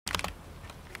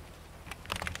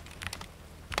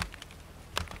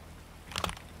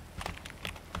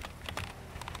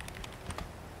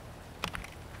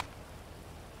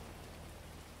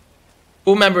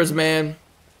Full members, man.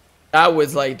 That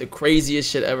was like the craziest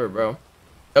shit ever, bro.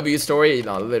 W story?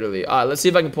 No, literally. All right, let's see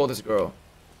if I can pull this girl.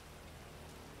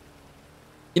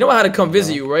 You know how to come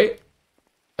visit you, right?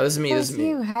 Oh, this is me. This is me.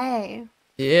 You, hey.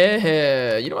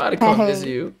 Yeah, you know how to come visit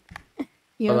you.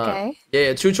 You okay?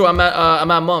 Yeah, Chucho, I'm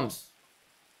at mom's.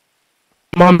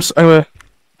 Mom's, anyway,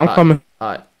 I'm coming. All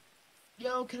right.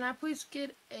 Yo, can I please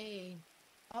get a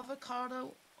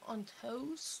avocado on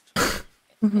toast?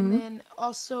 And then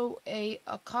also a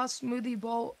smoothie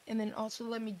bowl, and then also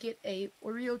let me get a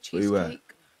Oreo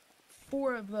cheesecake.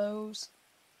 4 of those.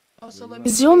 Also, let me.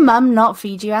 Does your mum not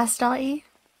feed you, Astarty?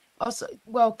 Also,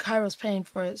 well, Kyro's paying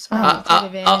for it, so I'll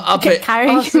pay.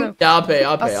 Also, yeah, I'll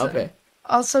pay.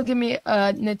 Also, give me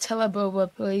a Nutella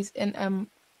boba, please, and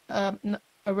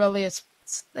Aurelius.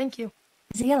 Thank you.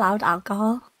 Is he allowed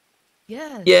alcohol?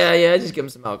 Yes. Yeah, just give him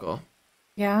some alcohol.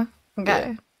 Yeah. Okay.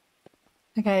 Yeah.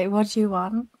 Okay. What do you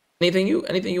want? Anything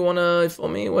you wanna for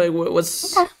me?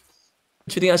 What's what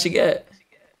you think I should get?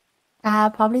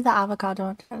 Probably the avocado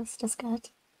on toast is good.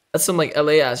 That's some like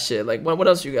LA ass shit. Like what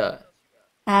else you got?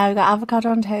 We've got avocado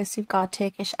on toast. We've got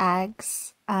Turkish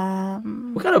eggs.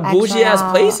 What kind of bougie ass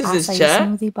place is this, chat?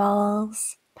 Smoothie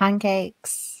bowls,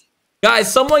 pancakes. Guys,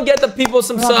 someone get the people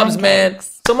some subs, man.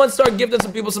 Someone start giving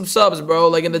some people some subs, bro.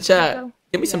 Like in the chat.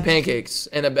 Give me some pancakes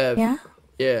and a bev. Yeah?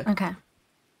 Yeah. Okay.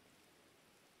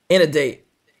 And a date.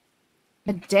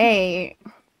 A date?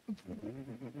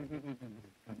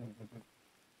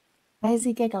 Why is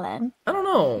he giggling? I don't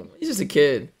know. He's just a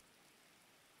kid.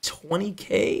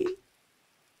 20K?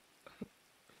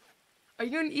 Are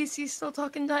you and EC still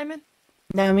talking, Diamond?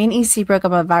 No, me and EC broke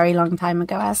up a very long time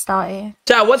ago. I started.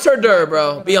 Chat, what's her dir,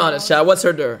 bro? Be honest, chat. What's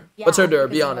her dir? What's her dir?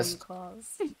 Be honest.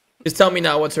 Just tell me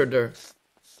now. What's her dir?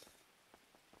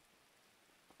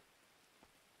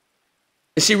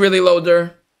 Is she really low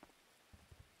dir?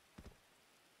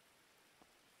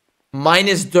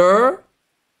 Minus dir?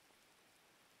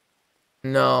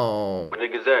 No. What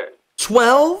nigga's that?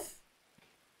 12?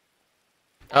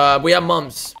 We have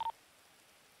mums.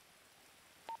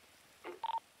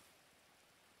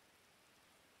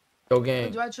 Yo,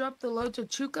 gang. Do I drop the load to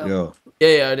Chuko? Yo.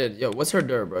 Yeah, I did. Yo, what's her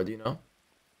dir, bro? Do you know?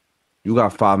 You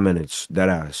got 5 minutes. That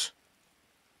ass.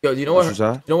 Yo, do you know what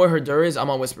her dir is? I'm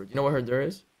on Whisper. Do you know what her dir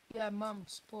is? Yeah, mom,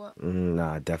 sport.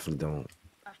 Nah, I definitely don't.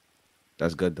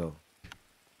 That's good though.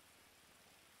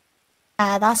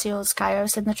 That's yours, Kyro.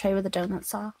 It's in the tray with the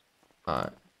donuts are.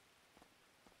 Alright.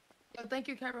 Yo, thank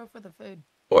you, Kyro, for the food.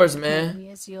 Of course, man.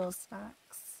 Here's your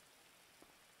snacks.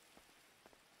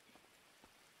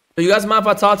 So you guys mind if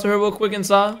I talk to her real quick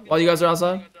inside while you guys are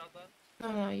outside?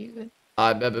 No, you good.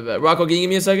 Alright, bet. Rocco, can you give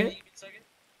me a second?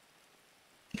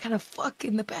 You gotta fuck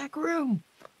in the back room.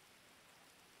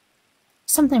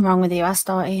 Something wrong with you,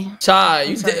 Astarty.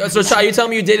 Chai, Chai, you tell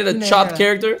me you dated a chopped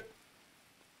character?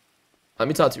 Let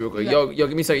me talk to you real quick. Yo,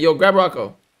 give me a second. Yo, grab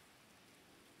Rocco.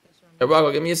 Hey,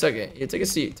 Rocco, give me a second. Here, take a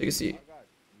seat.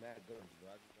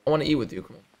 I want to eat with you.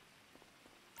 Come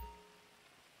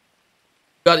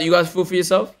on. You got food for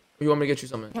yourself? Or you want me to get you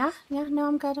something? Yeah, no,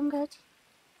 I'm good.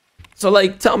 So,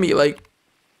 like, tell me, like,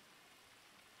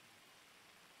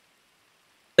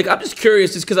 I'm just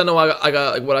curious, just because I know I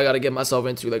got like what I got to get myself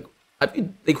into. Like,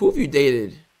 who have you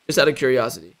dated? Just out of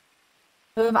curiosity.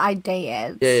 Who have I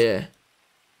dated? Yeah.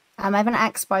 I have an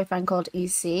ex-boyfriend called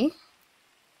EC.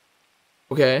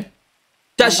 Okay.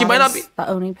 Chat, she might not be the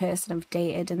only person I've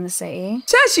dated in the city.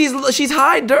 Chat, she's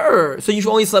high dirt. So you've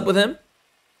only slept with him?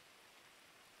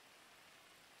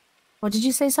 What did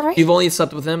you say? Sorry. You've only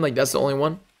slept with him? Like that's the only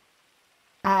one?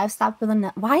 I've slept with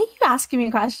him. Why are you asking me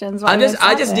questions? I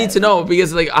just need to know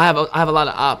because like I have a lot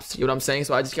of ops. You know what I'm saying?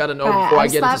 So I just gotta know before I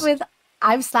get into.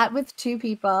 I've slept with 2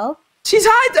 people. She's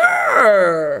high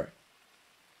dirt.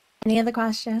 Any other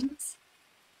questions?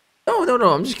 No.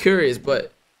 I'm just curious,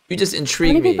 but you just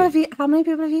intrigued me. How many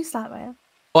people have you slept with?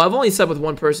 Oh, I've only slept with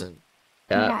one person.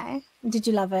 Yeah. Okay. Did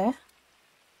you love her?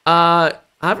 I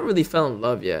haven't really fell in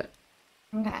love yet.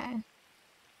 Okay.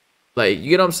 Like,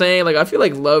 you get what I'm saying? Like, I feel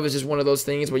like love is just one of those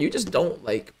things where you just don't,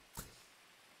 like,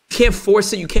 you can't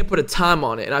force it. You can't put a time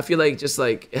on it. And I feel like just,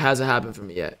 like, it hasn't happened for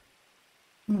me yet.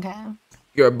 Okay.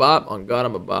 You're a bop? On God,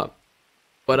 I'm a bop.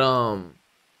 But,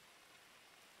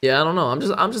 yeah, I don't know.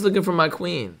 I'm just looking for my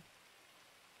queen.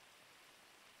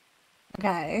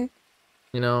 Okay.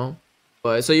 You know?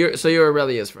 But, so you're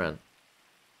Aurelia's friend?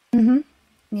 Mm-hmm.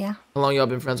 Yeah. How long y'all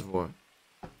been friends for?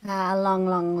 A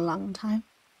long time.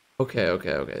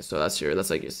 Okay. So that's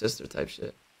like your sister type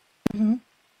shit. Mm-hmm.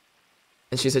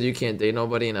 And she said you can't date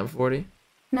nobody and I'm 40?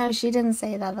 No, she didn't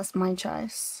say that. That's my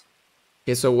choice.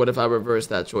 Okay, so what if I reverse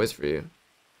that choice for you?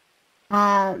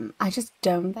 I just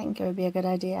don't think it would be a good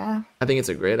idea. I think it's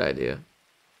a great idea.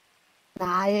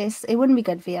 Nah, it wouldn't be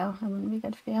good for you. It wouldn't be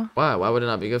good for you. Why? Why would it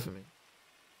not be good for me?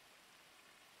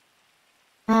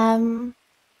 Um,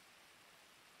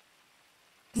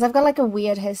 because I've got like a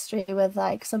weird history with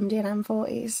like somebody in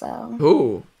M40. So,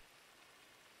 Who?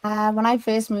 when I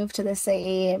first moved to the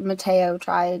city, Mateo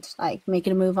tried like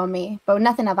making a move on me, but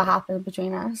nothing ever happened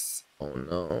between us. Oh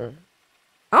no.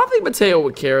 I don't think Mateo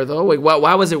would care though. Like,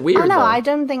 why was it weird? Oh no, though? I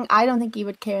don't think he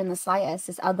would care in the slightest.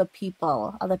 It's other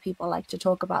people. Other people like to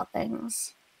talk about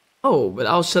things. Oh, but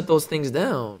I'll shut those things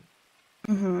down.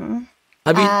 Mm-hmm.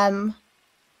 Have you?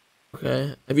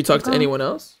 Okay. Have you talked to anyone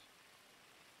else?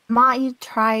 Marty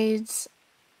tried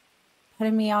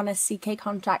putting me on a CK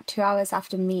contract 2 hours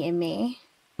after meeting me.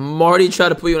 Marty tried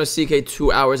to put you on a CK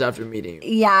 2 hours after meeting you.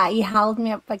 Yeah, he held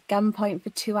me up at gunpoint for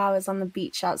 2 hours on the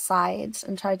beach outside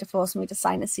and tried to force me to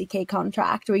sign a CK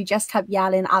contract where he just kept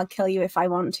yelling, "I'll kill you if I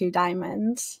want to,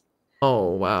 Diamond."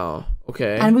 Oh wow.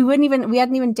 Okay. And we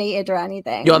hadn't even dated or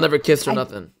anything. Y'all never kissed or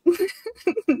nothing.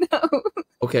 No.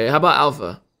 Okay. How about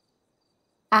Alpha?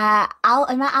 I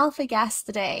met Alpha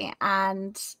yesterday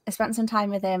and I spent some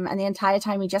time with him, and the entire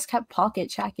time he just kept pocket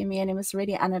checking me and it was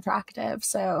really unattractive.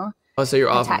 So Oh, so you're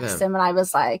I off of texted him. him and I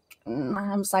was like,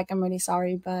 I'm really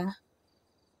sorry, but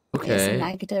it's Okay.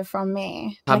 negative from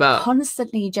me. How Like, about-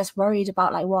 constantly just worried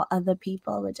about like what other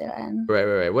people were doing.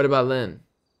 Right. What about Lynn?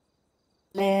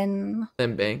 Lynn,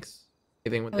 Lynn Banks?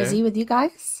 Anything with was her? he with you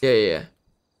guys? Yeah.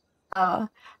 Oh,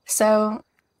 so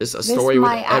Just a this story with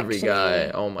might every actually-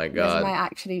 guy. Oh my this god. might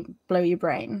actually blow your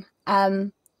brain.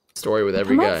 Story with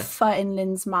every Put my guy. foot in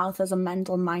Lynn's mouth as a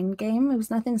mental mind game. It was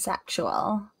nothing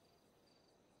sexual.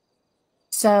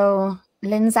 So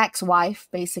Lynn's ex-wife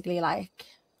basically like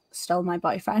stole my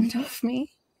boyfriend off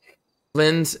me.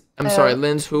 Lynn's. I'm sorry.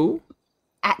 Lynn's who?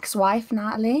 Ex-wife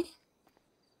Natalie.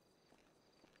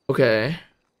 Okay.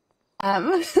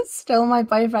 Stole my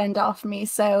boyfriend off me.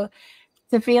 So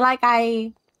to feel like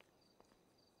I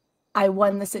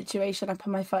won the situation, I put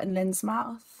my foot in Lynn's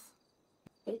mouth.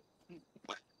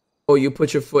 Oh, you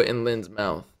put your foot in Lynn's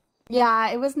mouth. Yeah,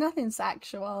 it was nothing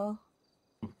sexual.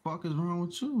 The fuck is wrong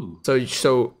with you?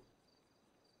 So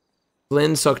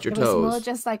Lynn sucked your It was more toes.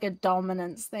 just like a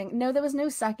dominance thing. No, there was no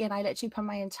sucking. I literally put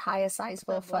my entire size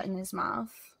 4 foot in his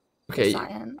mouth. Okay.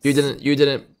 Science. You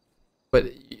didn't. But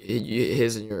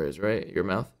his and yours, right? Your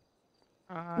mouth.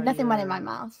 Nothing went in my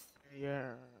mouth.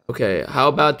 Yeah. Okay. How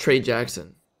about Trey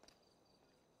Jackson?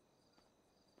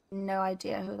 No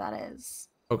idea who that is.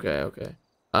 Okay.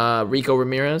 Rico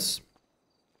Ramirez.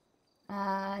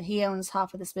 He owns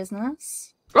half of this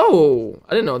business. Oh,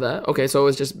 I didn't know that. Okay, so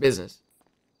it's just business.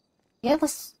 Yeah,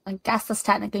 I guess that's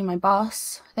technically my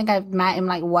boss. I think I've met him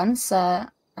like once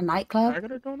at a nightclub. I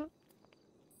got a donut.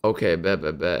 Okay, bet.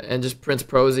 And just Prince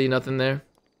Prosy, nothing there.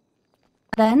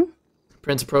 Then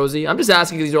Prince Prosy. I'm just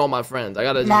asking because these are all my friends. I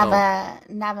gotta just know.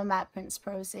 never met Prince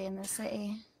Prosy in the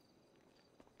city.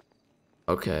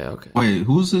 Okay. Wait,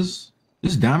 who's this?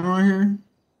 This Diamond right here?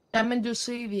 Diamond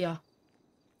Dulcivia.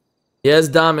 Yes,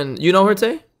 Diamond. You know her,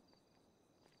 Tay?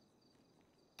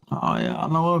 Oh yeah, I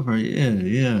know of her.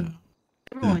 Yeah.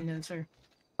 Everyone knows her.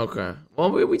 Okay.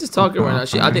 Well, we just talking right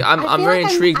now. I think I'm feel very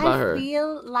like intrigued by her. I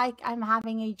feel like I'm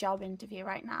having a job interview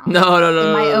right now.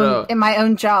 No. In my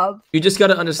own job. You just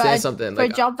gotta understand For something. For a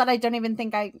Like, job that I don't even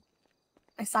think I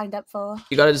signed up for.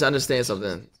 you gotta just understand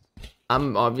something.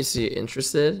 I'm obviously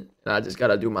interested, and I just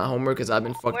gotta do my homework because I've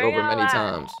been fucked over many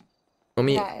times.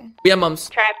 Homie, Okay. yeah, mums.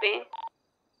 Trapping.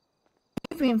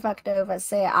 You've been fucked over.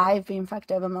 Say I've been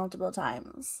fucked over multiple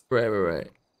times. Right.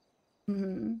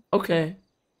 Hmm. Okay.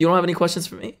 You don't have any questions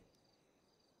for me?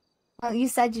 Well, you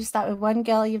said you start with one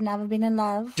girl you've never been in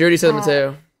love. You already said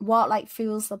Mateo. What like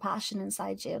fuels the passion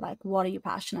inside you? Like, what are you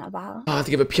passionate about? Oh, I have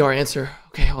to give a PR answer.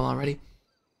 Okay, hold on, ready?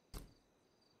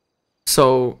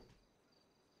 So,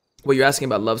 what you're asking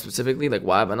about love specifically? Like,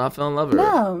 why have I not fell in love? Or?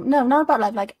 No, not about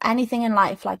love. Like anything in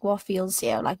life. Like, what fuels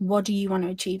you? Like, what do you want to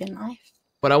achieve in life?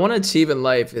 What I want to achieve in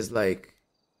life is like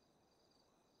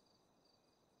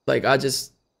I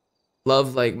just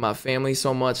love like my family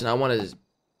so much, and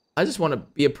I just want to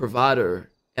be a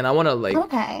provider, and I want to like,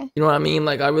 Okay. you know what I mean?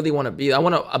 Like, I really want to be. I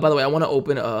want to. By the way, I want to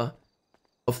open a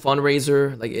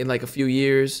fundraiser like in like a few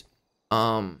years,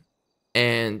 and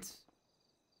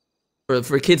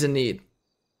for kids in need.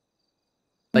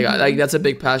 Like that's a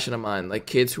big passion of mine. Like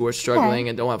kids who are struggling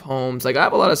and don't have homes. Like I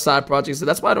have a lot of side projects, so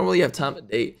that's why I don't really have time to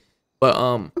date. But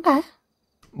Okay.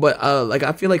 like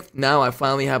I feel like now I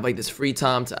finally have like this free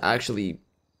time to actually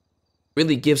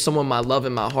really give someone my love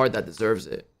and my heart that deserves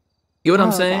it. You know what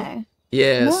I'm saying? Okay.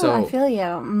 Yeah. No, So I feel you.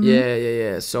 Mhm.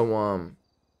 yeah. So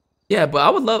yeah, but I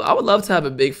would love to have a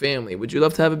big family. Would you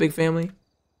love to have a big family?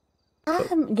 Yeah,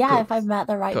 cooked, if I've met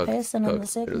the right cooked, person and the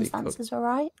cooked, literally circumstances were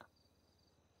right.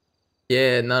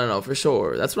 Yeah, no, for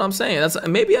sure. That's what I'm saying. That's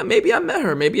maybe I met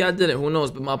her, maybe I didn't. Who knows?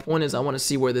 But my point is, I want to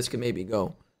see where this could maybe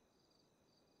go.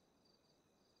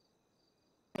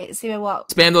 Wait, see what?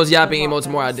 Spam those yapping what emotes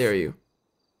more. I goes. dare you.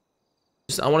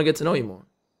 I want to get to know you more.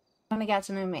 Want to get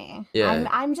to know me? Yeah.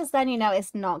 I'm just letting you know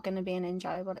it's not going to be an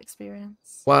enjoyable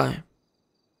experience Why?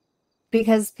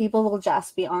 because people will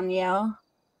just be on you.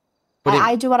 What do you-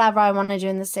 I do whatever I want to do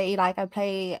in the city. Like I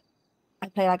play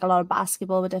like a lot of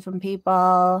basketball with different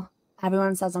people.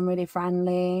 Everyone says I'm really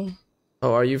friendly.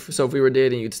 Oh, are you? So if we were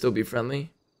dating, you'd still be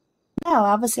friendly? No,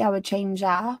 obviously I would change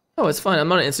up. Oh, it's fine. I'm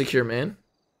not an insecure man.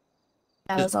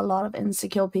 There's a lot of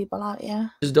insecure people out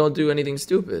here. Just don't do anything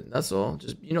stupid. That's all.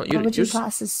 Just What would you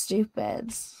class as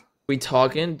stupid? we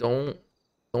talking. Don't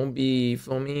be,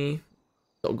 feel me,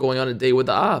 going on a date with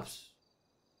the ops.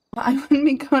 I wouldn't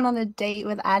be going on a date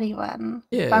with anyone.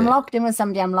 Yeah. If I'm locked in with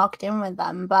somebody, I'm locked in with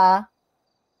them. But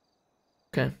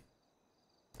Okay.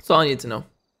 That's all I need to know.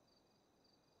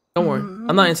 Don't worry.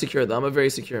 I'm not insecure though. I'm a very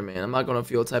secure man. I'm not gonna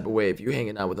feel a type of way if you're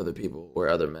hanging out with other people or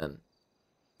other men.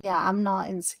 yeah, I'm not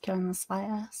insecure in the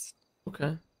slightest.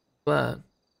 Okay. Glad.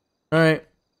 Alright.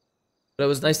 But it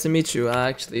was nice to meet you. I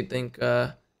actually think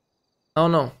I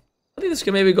don't know. I think this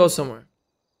could maybe go somewhere.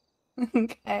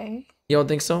 Okay. You don't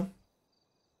think so?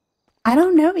 I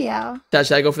don't know yet.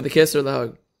 Should I go for the kiss or the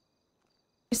hug?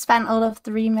 We spent all of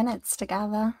 3 minutes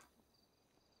together.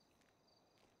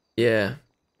 Yeah.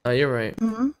 No, you're right.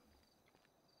 Mm-hmm.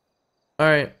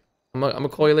 Alright. I'm gonna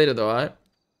call you later though, alright?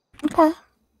 Okay.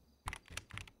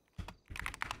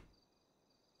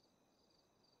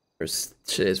 Her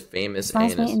shit is famous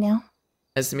Nice anus. meeting you.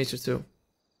 Nice to meet you too.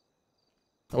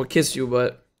 I would kiss you,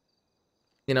 but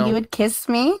you know, You would kiss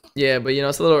me? yeah, but you know,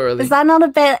 it's a little early. Is that not a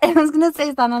bit? I was gonna say,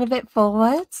 is that not a bit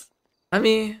forward? I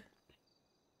mean,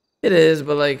 it is,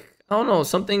 but like, I don't know.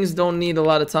 Some things don't need a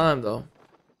lot of time, though.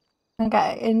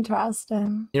 Okay,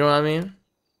 interesting. You know what I mean?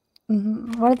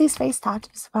 What are these face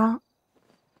tattoos about?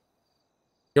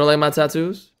 You don't like my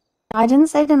tattoos? I didn't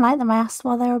say I didn't like them. I asked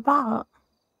what they're about.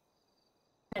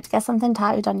 To get something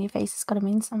tattooed on your face, it's got to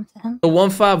mean something. The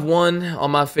 151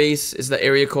 on my face is the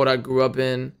area code I grew up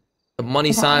in. The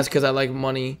money signs because I like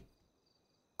money.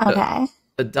 Okay.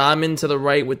 The diamond to the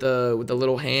right with the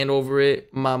little hand over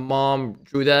it. My mom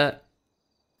drew that.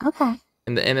 Okay.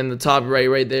 And then the top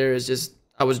right there is just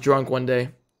I was drunk one day.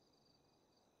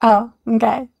 Oh,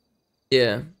 okay.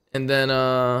 Yeah. And then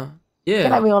I yeah.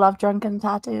 feel like we all have drunken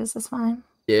tattoos. It's fine.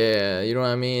 Yeah, you know what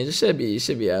I mean? It should be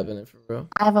happening for real.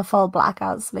 I have a full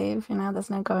blackout sleeve. You know, there's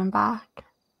no going back.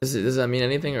 Does that mean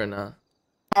anything or not?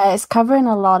 It's covering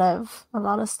a lot of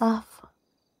stuff.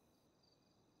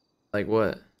 Like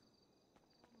what?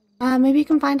 Maybe you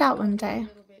can find out one day.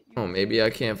 Oh, maybe I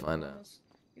can't find out.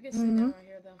 You can sit down right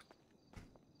here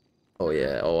though. Oh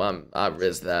yeah. Oh, I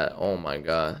risked that. Oh my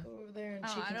god. Over there, and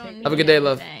Oh, she I can don't take need Have a good day,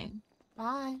 love. anything.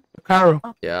 Bye.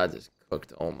 Kyro. Yeah, I just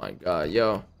cooked. Oh my god,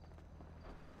 yo.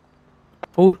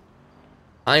 Food.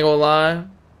 I ain't gonna lie.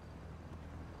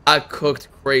 I cooked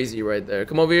crazy right there.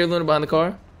 Come over here, Luna, behind the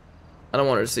car. I don't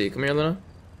want her to see. Come here, Luna.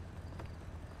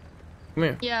 Come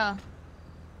here. Yeah.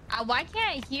 Why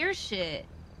can't I hear shit?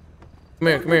 Come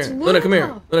here. Come here. Luna, come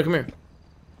here. Luna, come here.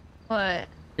 What?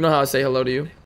 You know how I say hello to you?